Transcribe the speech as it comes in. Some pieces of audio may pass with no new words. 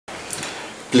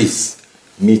Please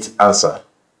meet Ansa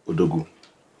Odogu,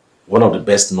 one of the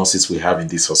best nurses we have in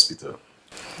this hospital.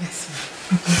 Yes,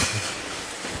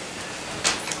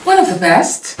 one of the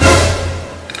best?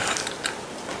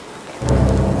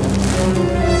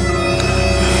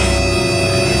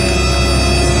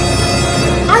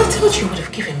 I thought you would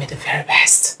have given me the very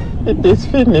best. It is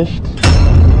finished.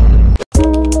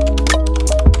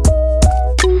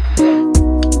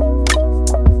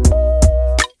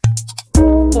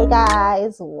 Hey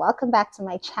guys, welcome back to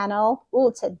my channel.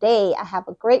 Ooh, today I have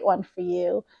a great one for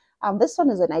you. This one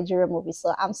is a Nigerian movie,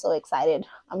 so I'm so excited.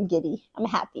 I'm giddy. I'm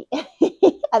happy.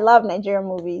 I love Nigerian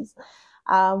movies.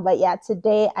 But yeah,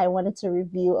 today I wanted to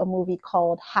review a movie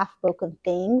called Half Broken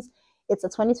Things. It's a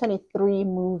 2023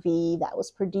 movie that was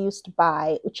produced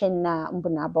by Uchenna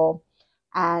Mbunabo,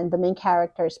 and the main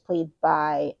character is played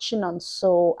by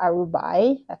Chinonso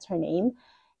Arubai, that's her name,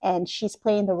 and she's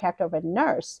playing the character of a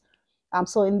nurse.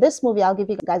 So in this movie, I'll give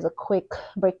you guys a quick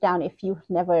breakdown if you've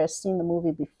never seen the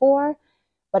movie before.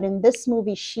 But in this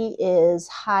movie, she is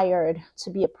hired to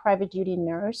be a private duty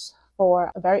nurse for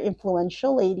a very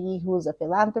influential lady who's a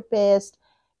philanthropist,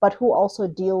 but who also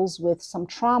deals with some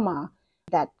trauma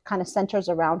that kind of centers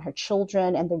around her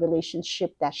children and the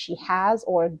relationship that she has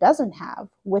or doesn't have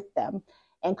with them,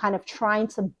 and kind of trying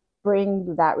to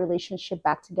bring that relationship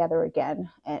back together again.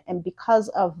 And because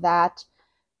of that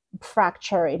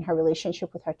fracture in her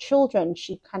relationship with her children,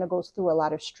 she kind of goes through a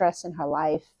lot of stress in her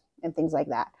life and things like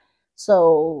that.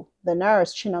 So the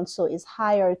nurse, Chinonso, is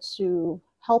hired to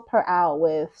help her out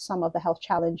with some of the health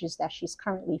challenges that she's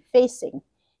currently facing.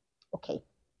 Okay,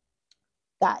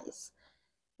 guys,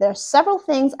 there are several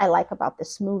things I like about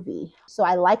this movie. So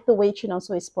I like the way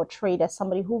Chinonso is portrayed as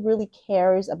somebody who really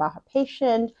cares about her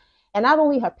patient, and not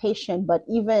only her patient, but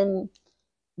even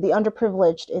the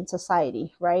underprivileged in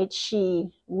society, right?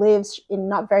 She lives in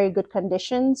not very good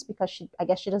conditions because I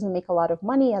guess she doesn't make a lot of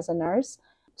money as a nurse.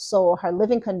 So her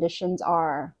living conditions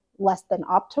are less than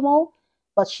optimal,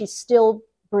 but she still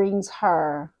brings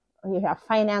her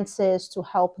finances to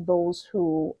help those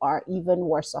who are even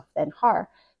worse off than her.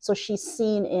 So she's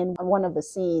seen in one of the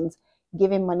scenes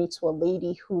giving money to a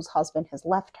lady whose husband has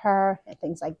left her and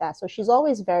things like that. So she's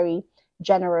always very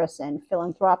generous and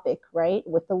philanthropic, right,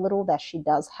 with the little that she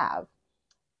does have.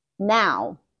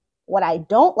 Now, what I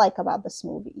don't like about this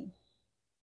movie,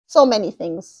 so many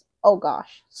things. Oh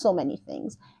gosh, so many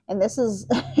things. And this is,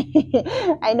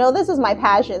 I know this is my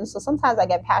passion, so sometimes I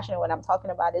get passionate when I'm talking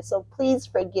about it, so please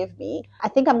forgive me. I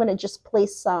think I'm gonna just play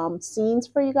some scenes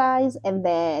for you guys, and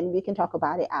then we can talk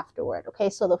about it afterward,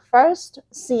 okay? So the first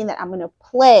scene that I'm gonna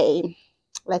play,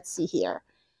 let's see here.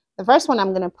 The first one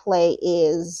I'm going to play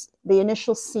is the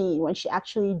initial scene when she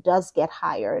actually does get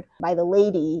hired by the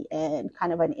lady and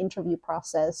kind of an interview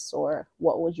process, or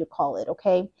what would you call it,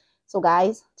 okay? So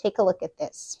guys, take a look at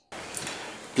this.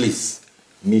 Please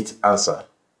meet Ansa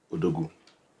Odogu,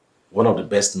 one of the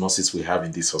best nurses we have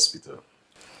in this hospital.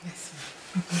 Yes,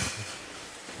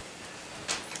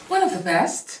 one of the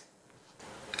best?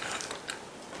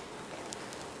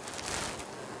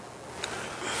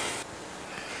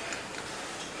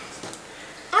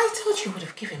 I thought you would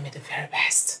have given me the very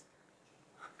best.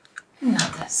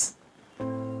 Not this.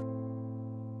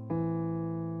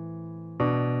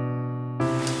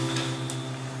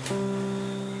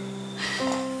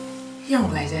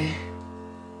 Young lady,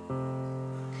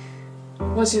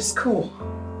 what's your score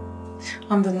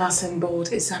on the nursing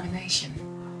board examination?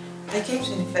 I came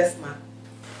 21st, ma'am.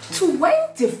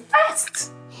 21st?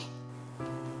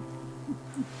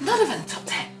 Not even top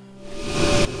 10.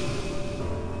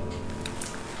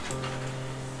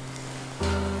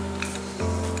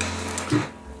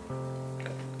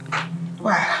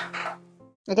 Wow.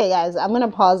 Okay, guys, I'm going to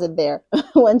pause it there.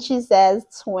 When she says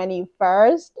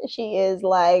 21st, she is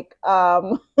like,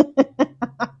 why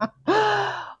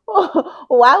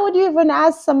would you even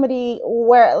ask somebody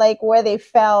where they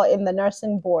fell in the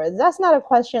nursing boards? That's not a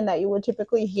question that you would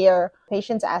typically hear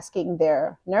patients asking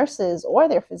their nurses or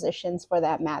their physicians, for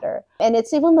that matter. And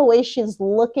it's even the way she's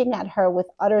looking at her with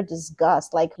utter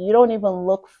disgust, like, you don't even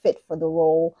look fit for the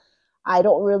role. I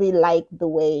don't really like the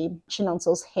way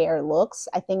Chinonso's hair looks.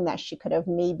 I think that she could have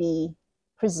maybe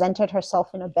presented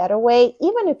herself in a better way.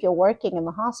 Even if you're working in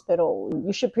the hospital,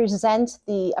 you should present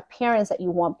the appearance that you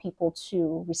want people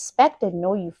to respect and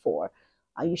know you for.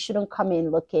 You shouldn't come in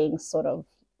looking sort of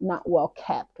not well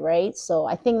kept, right? So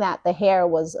I think that the hair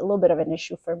was a little bit of an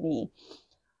issue for me.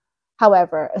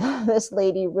 However, this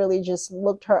lady really just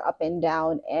looked her up and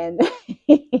down and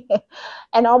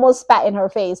and almost spat in her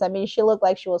face. I mean, she looked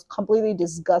like she was completely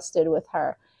disgusted with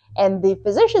her. And the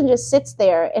physician just sits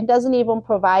there and doesn't even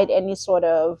provide any sort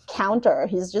of counter.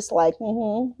 He's just like,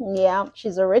 yeah,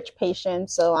 she's a rich patient,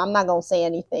 so I'm not going to say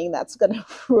anything that's going to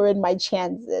ruin my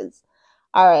chances.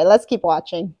 All right, let's keep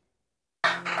watching.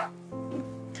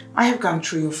 I have gone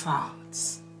through your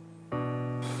files.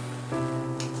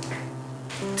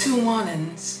 2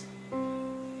 warnings.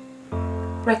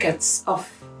 Records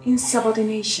of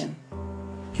insubordination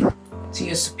to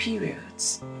your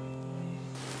superiors.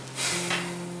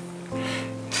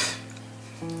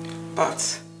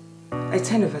 But a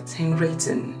 10 over 10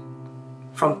 rating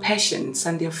from patients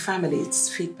and their families'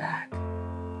 feedback.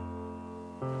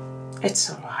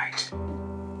 It's alright.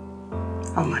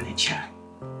 I'll manage her.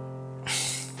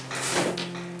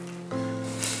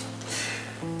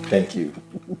 Thank you.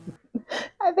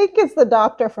 I think it's the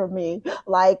doctor for me.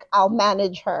 Like, I'll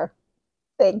manage her.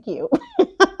 Thank you.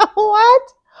 What?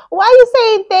 Why are you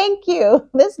saying thank you?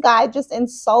 This guy just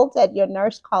insulted your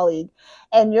nurse colleague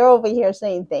and you're over here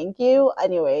saying thank you.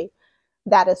 Anyway,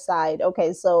 that aside.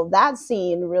 Okay, so that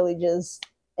scene really just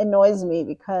annoys me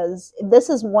because this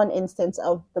is one instance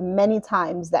of the many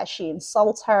times that she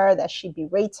insults her, that she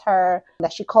berates her,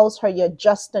 that she calls her you're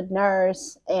just a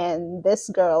nurse, and this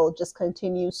girl just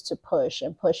continues to push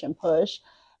and push and push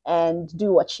and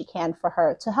do what she can for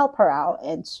her to help her out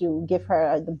and to give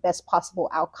her the best possible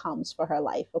outcomes for her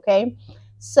life. Okay,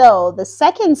 so the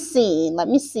second scene, let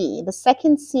me see, the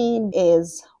second scene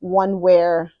is one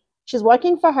where she's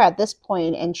working for her at this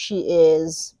point and she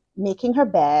is making her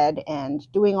bed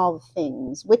and doing all the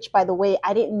things, which, by the way,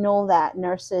 I didn't know that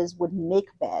nurses would make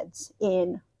beds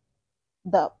in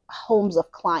the homes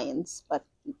of clients, but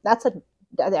I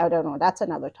don't know, that's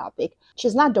another topic.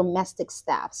 She's not domestic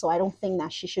staff, so I don't think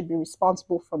that she should be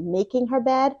responsible for making her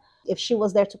bed. If she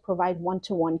was there to provide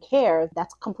one-to-one care,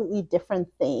 that's a completely different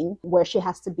thing where she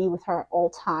has to be with her at all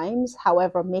times.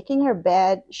 However, making her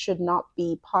bed should not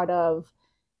be part of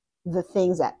the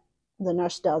things that the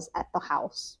nurse does at the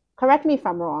house. Correct me if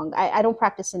I'm wrong. I don't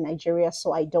practice in Nigeria,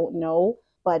 so I don't know,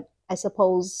 but I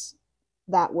suppose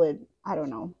that would, I don't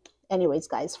know. Anyways,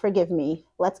 guys, forgive me.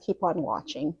 Let's keep on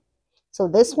watching. So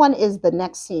this one is the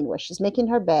next scene where she's making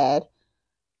her bed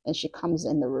and she comes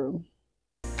in the room.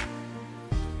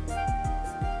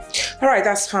 All right,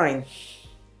 that's fine.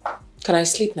 Can I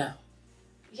sleep now?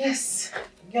 Yes,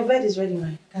 your bed is ready,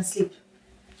 man. You can sleep.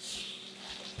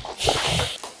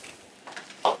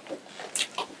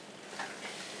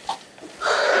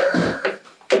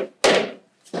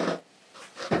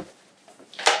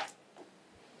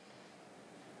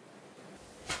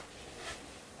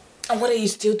 And what are you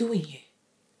still doing here?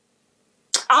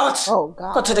 Out! Oh,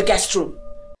 God. Go to the guest room.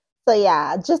 So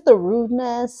yeah, just the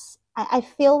rudeness. I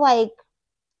feel like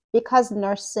because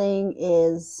nursing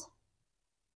is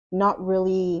not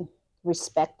really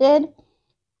respected,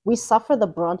 we suffer the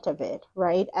brunt of it,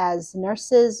 right? As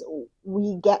nurses,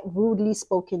 we get rudely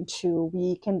spoken to.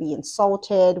 We can be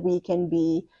insulted. We can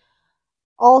be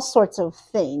all sorts of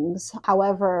things.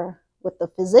 However, with the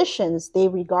physicians, they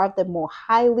regard them more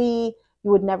highly. You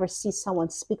would never see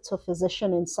someone speak to a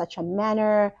physician in such a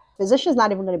manner. Physician's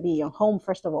not even going to be in your home,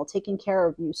 first of all, taking care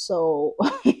of you. So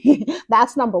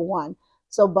that's number one.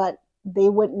 So, but they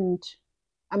wouldn't,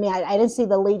 I mean, I didn't see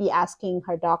the lady asking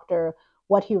her doctor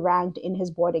what he ranked in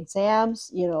his board exams,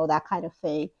 you know, that kind of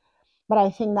thing. But I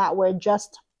think that we're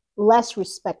just less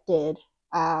respected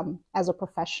as a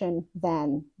profession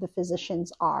than the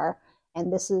physicians are.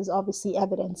 And this is obviously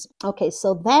evidence. Okay,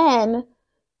 so then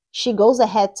she goes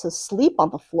ahead to sleep on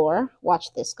the floor.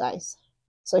 Watch this, guys.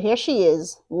 So here she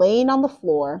is laying on the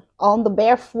floor, on the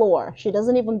bare floor. She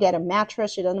doesn't even get a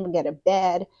mattress. She doesn't even get a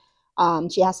bed.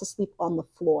 She has to sleep on the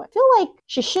floor. I feel like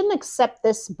she shouldn't accept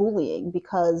this bullying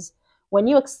because when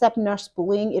you accept nurse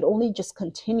bullying, it only just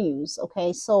continues.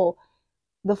 Okay, so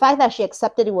the fact that she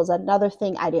accepted it was another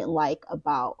thing I didn't like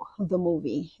about the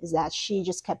movie, is that she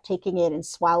just kept taking it and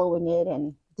swallowing it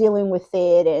and dealing with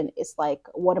it. And it's like,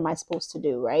 what am I supposed to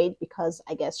do, right? Because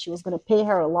I guess she was going to pay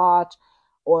her a lot,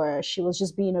 or she was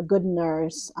just being a good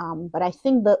nurse. But I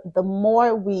think the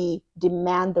more we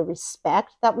demand the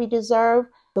respect that we deserve,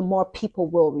 the more people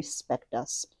will respect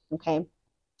us. Okay.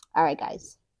 All right,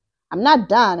 guys. I'm not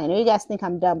done. I know you guys think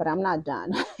I'm done, but I'm not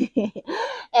done.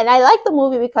 And I like the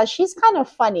movie because she's kind of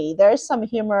funny. There's some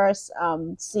humorous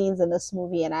scenes in this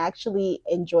movie, and I actually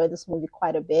enjoy this movie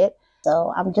quite a bit.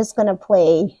 So I'm just going to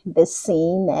play this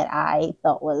scene that I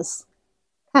thought was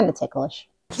kind of ticklish.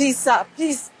 Please, sir.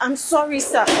 Please. I'm sorry,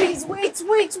 sir. Please, wait,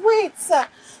 sir.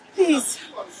 Please.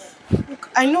 Look,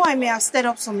 I know I may have stirred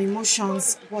up some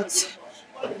emotions, but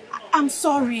I'm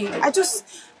sorry. I'm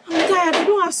tired. I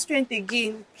don't have strength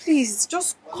again. Please,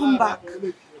 just come back.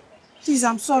 Please,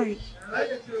 I'm sorry.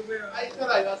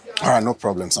 No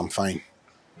problems. I'm fine.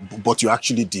 But you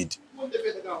actually did.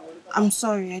 I'm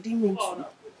sorry, I didn't mean to.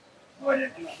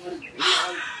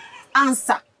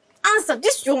 Answer. Answer.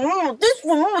 This your mom. This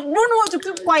your mom. You don't know how to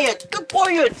keep quiet. Keep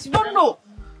quiet. You don't know.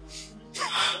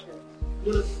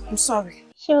 I'm sorry.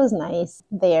 She was nice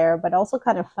there, but also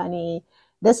kind of funny.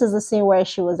 This is the scene where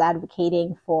she was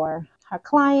advocating for her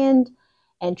client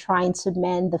and trying to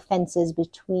mend the fences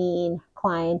between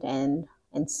client and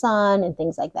son and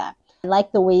things like that. I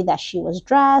like the way that she was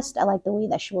dressed. I like the way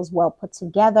that she was well put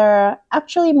together.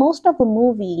 Actually, most of the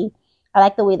movie, I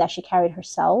like the way that she carried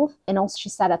herself. And also she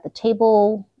sat at the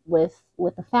table with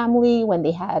the family when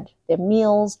they had their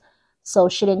meals. So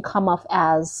she didn't come off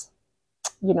as,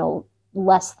 you know,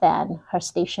 less than her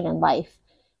station in life,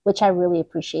 which I really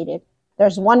appreciated.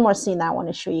 There's one more scene that I want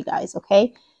to show you guys,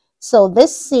 okay? So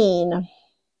this scene,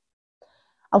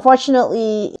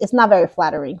 unfortunately, it's not very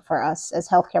flattering for us as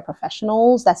healthcare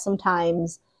professionals that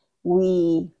sometimes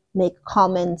we make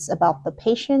comments about the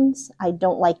patients. I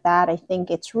don't like that. I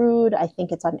think it's rude. I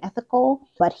think it's unethical.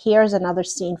 But here's another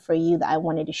scene for you that I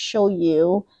wanted to show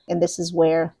you. And this is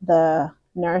where the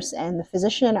nurse and the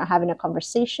physician are having a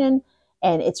conversation,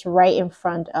 and it's right in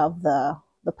front of the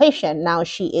patient. Now,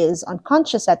 she is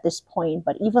unconscious at this point,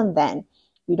 but even then,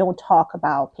 we don't talk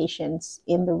about patients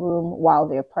in the room while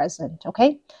they're present,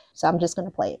 okay? So I'm just going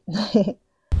to play it.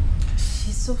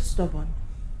 She's so stubborn.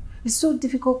 It's so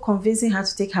difficult convincing her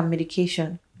to take her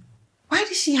medication. Why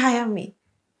did she hire me?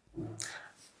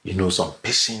 You know, some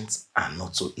patients are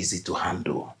not so easy to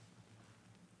handle.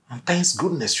 And thanks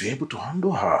goodness you're able to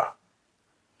handle her.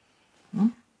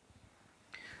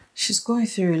 She's going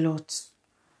through a lot.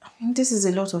 I mean, this is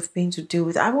a lot of pain to deal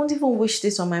with. I won't even wish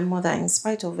this on my mother in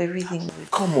spite of everything.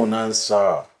 Come on,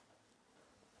 Answer.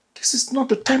 This is not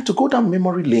the time to go down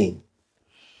memory lane.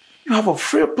 You have a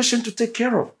frail patient to take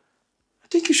care of. I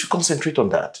think you should concentrate on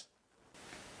that.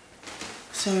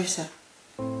 Sorry, sir.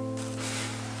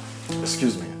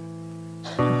 Excuse me.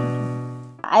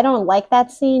 I don't like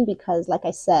that scene because, like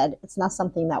I said, it's not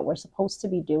something that we're supposed to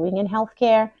be doing in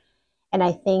healthcare. And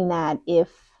I think that if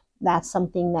that's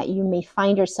something that you may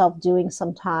find yourself doing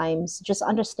sometimes, just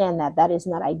understand that that is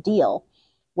not ideal.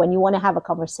 When you want to have a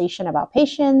conversation about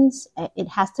patients, it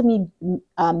has to be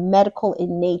medical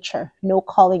in nature. No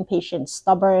calling patients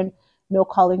stubborn, no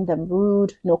calling them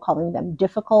rude, no calling them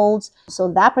difficult.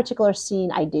 So that particular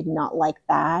scene, I did not like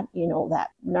that. You know,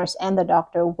 that nurse and the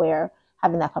doctor were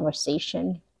having that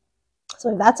conversation.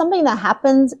 So if that's something that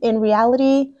happens in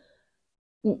reality,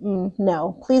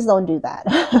 no, please don't do that.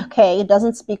 Okay, it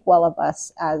doesn't speak well of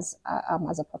us as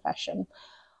a profession.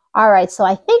 All right, so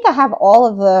I think I have all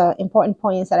of the important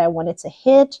points that I wanted to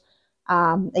hit.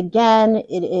 Again,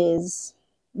 it is,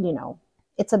 you know,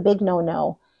 it's a big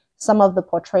no-no. Some of the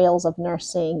portrayals of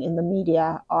nursing in the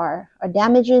media are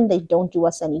damaging. They don't do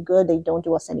us any good. They don't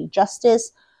do us any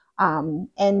justice.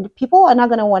 And people are not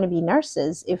going to want to be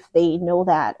nurses if they know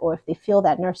that, or if they feel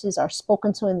that nurses are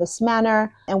spoken to in this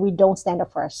manner and we don't stand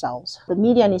up for ourselves. The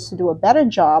media needs to do a better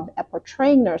job at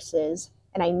portraying nurses.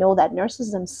 And I know that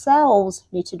nurses themselves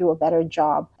need to do a better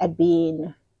job at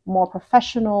being more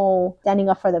professional, standing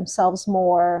up for themselves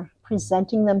more,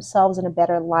 presenting themselves in a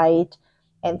better light,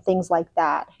 and things like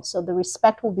that. So the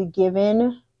respect will be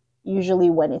given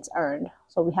usually when it's earned.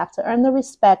 So we have to earn the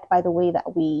respect by the way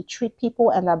that we treat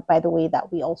people and by the way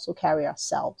that we also carry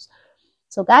ourselves.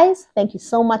 So guys, thank you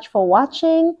so much for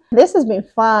watching. This has been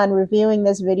fun reviewing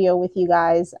this video with you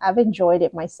guys. I've enjoyed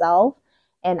it myself,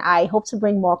 and I hope to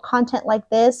bring more content like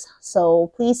this.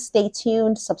 So please stay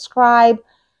tuned, subscribe,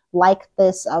 like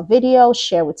this video,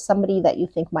 share with somebody that you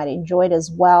think might enjoy it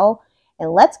as well.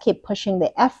 And let's keep pushing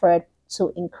the effort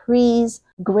to increase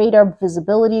greater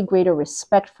visibility, greater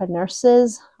respect for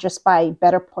nurses just by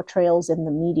better portrayals in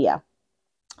the media.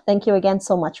 Thank you again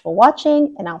so much for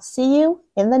watching, and I'll see you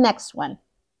in the next one.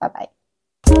 Bye-bye.